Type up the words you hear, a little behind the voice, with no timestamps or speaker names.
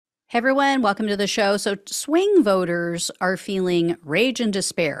Hey everyone, welcome to the show. So, swing voters are feeling rage and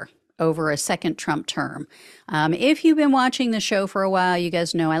despair over a second Trump term. If you've been watching the show for a while, you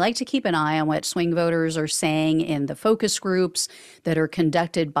guys know I like to keep an eye on what swing voters are saying in the focus groups that are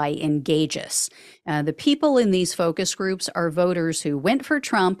conducted by Engageus. The people in these focus groups are voters who went for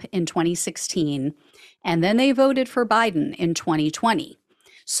Trump in 2016 and then they voted for Biden in 2020.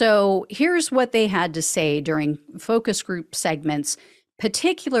 So, here's what they had to say during focus group segments,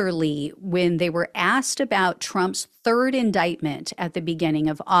 particularly when they were asked about Trump's third indictment at the beginning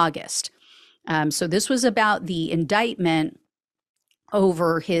of August. So this was about the indictment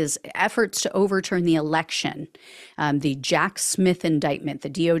over his efforts to overturn the election, the Jack Smith indictment, the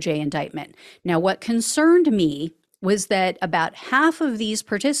DOJ indictment. Now, what concerned me was that about half of these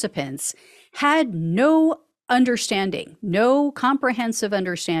participants had no understanding, no comprehensive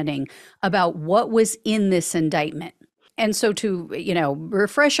understanding about what was in this indictment. And so to,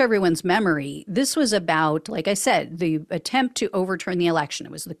 refresh everyone's memory, this was about, like I said, the attempt to overturn the election.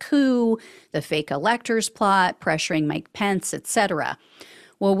 It was the coup, the fake electors plot, pressuring Mike Pence, etc.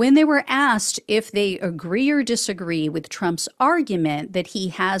 Well, when they were asked if they agree or disagree with Trump's argument that he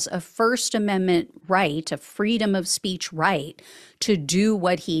has a First Amendment right, a freedom of speech right to do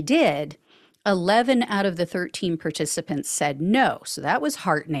what he did, 11 out of the 13 participants said no. So that was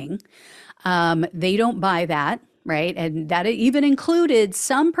heartening. They don't buy that. Right. And that even included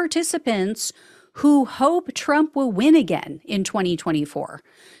some participants who hope Trump will win again in 2024.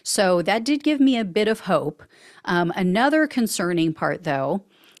 So that did give me a bit of hope. Another concerning part, though,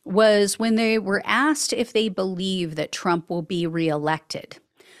 was when they were asked if they believe that Trump will be reelected.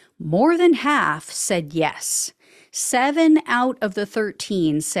 More than half said yes. 7 out of the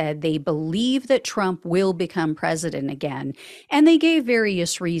 13 said they believe that Trump will become president again, and they gave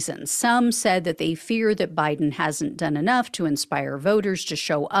various reasons. Some said that they fear that Biden hasn't done enough to inspire voters to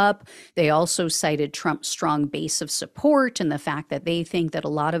show up. They also cited Trump's strong base of support and the fact that they think that a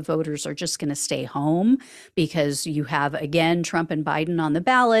lot of voters are just going to stay home because you have, again, Trump and Biden on the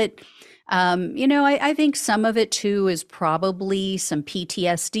ballot. I think some of it too is probably some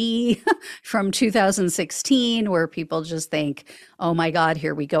PTSD from 2016, where people just think, oh my God,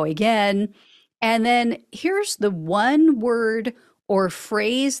 here we go again. And then here's the one word or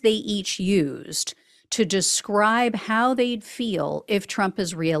phrase they each used to describe how they'd feel if Trump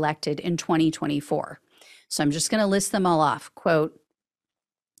is reelected in 2024. So I'm just going to list them all off. Quote,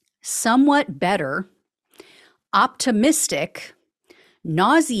 somewhat better, optimistic,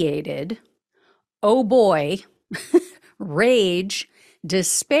 nauseated, oh boy, rage,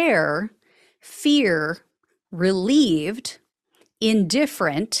 despair, fear, relieved,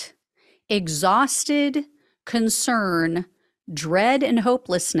 indifferent, exhausted, concern, dread and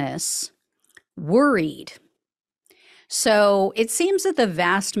hopelessness, worried. So it seems that the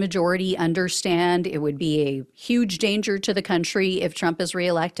vast majority understand it would be a huge danger to the country if Trump is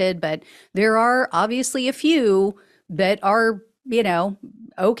reelected, but there are obviously a few that are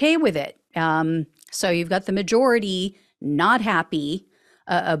okay with it. So you've got the majority not happy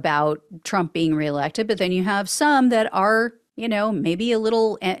about Trump being reelected, but then you have some that are, maybe a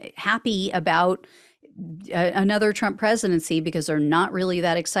little happy about another Trump presidency because they're not really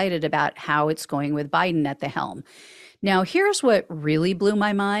that excited about how it's going with Biden at the helm. Now, here's what really blew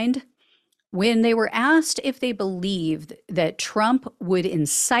my mind. When they were asked if they believed that Trump would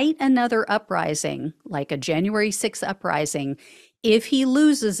incite another uprising, like a January 6th uprising, if he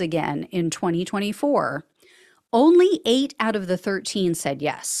loses again in 2024, only 8 out of the 13 said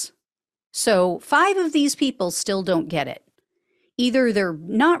yes. So 5 of these people still don't get it. Either they're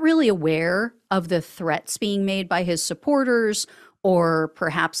not really aware of the threats being made by his supporters, or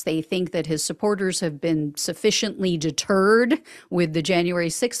perhaps they think that his supporters have been sufficiently deterred with the January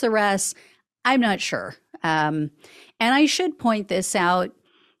 6th arrests. I'm not sure. And I should point this out.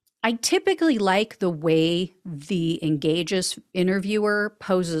 I typically like the way the Engageus interviewer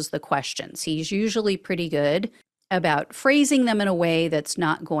poses the questions. He's usually pretty good about phrasing them in a way that's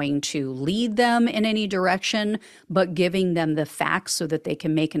not going to lead them in any direction, but giving them the facts so that they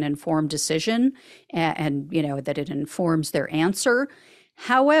can make an informed decision and that it informs their answer.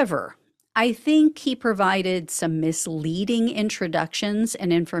 However, I think he provided some misleading introductions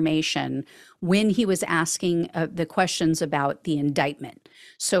and information when he was asking the questions about the indictment.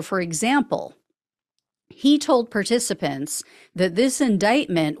 So, for example, he told participants that this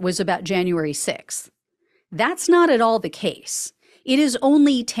indictment was about January 6th. That's not at all the case. It is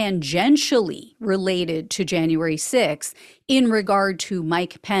only tangentially related to January 6th in regard to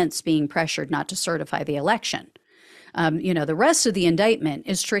Mike Pence being pressured not to certify the election. The rest of the indictment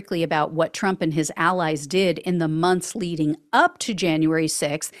is strictly about what Trump and his allies did in the months leading up to January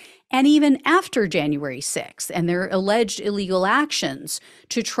 6th and even after January 6th, and their alleged illegal actions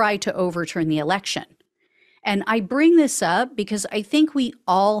to try to overturn the election. And I bring this up because I think we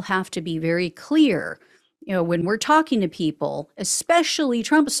all have to be very clear, when we're talking to people, especially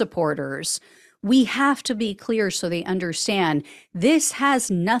Trump supporters, we have to be clear so they understand this has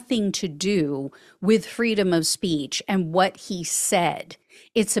nothing to do with freedom of speech and what he said.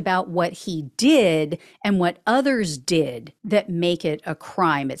 It's about what he did and what others did that make it a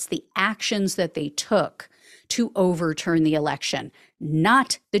crime. It's the actions that they took to overturn the election,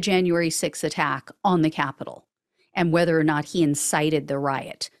 not the January 6th attack on the Capitol and whether or not he incited the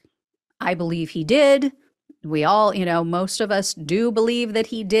riot. I believe he did. We all, most of us do believe that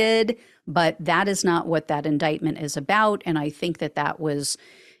he did, but that is not what that indictment is about. And I think that was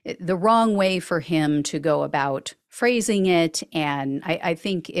the wrong way for him to go about phrasing it. And I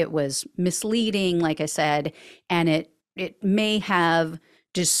think it was misleading, like I said, and it may have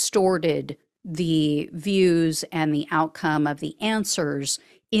distorted the views and the outcome of the answers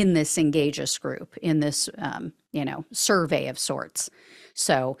in this Engage Us group, in this, survey of sorts.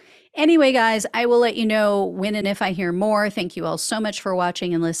 So anyway, guys, I will let you know when and if I hear more. Thank you all so much for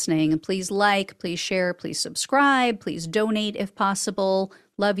watching and listening. Please like, please share, please subscribe, please donate if possible.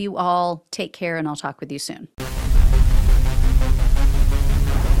 Love you all. Take care, and I'll talk with you soon.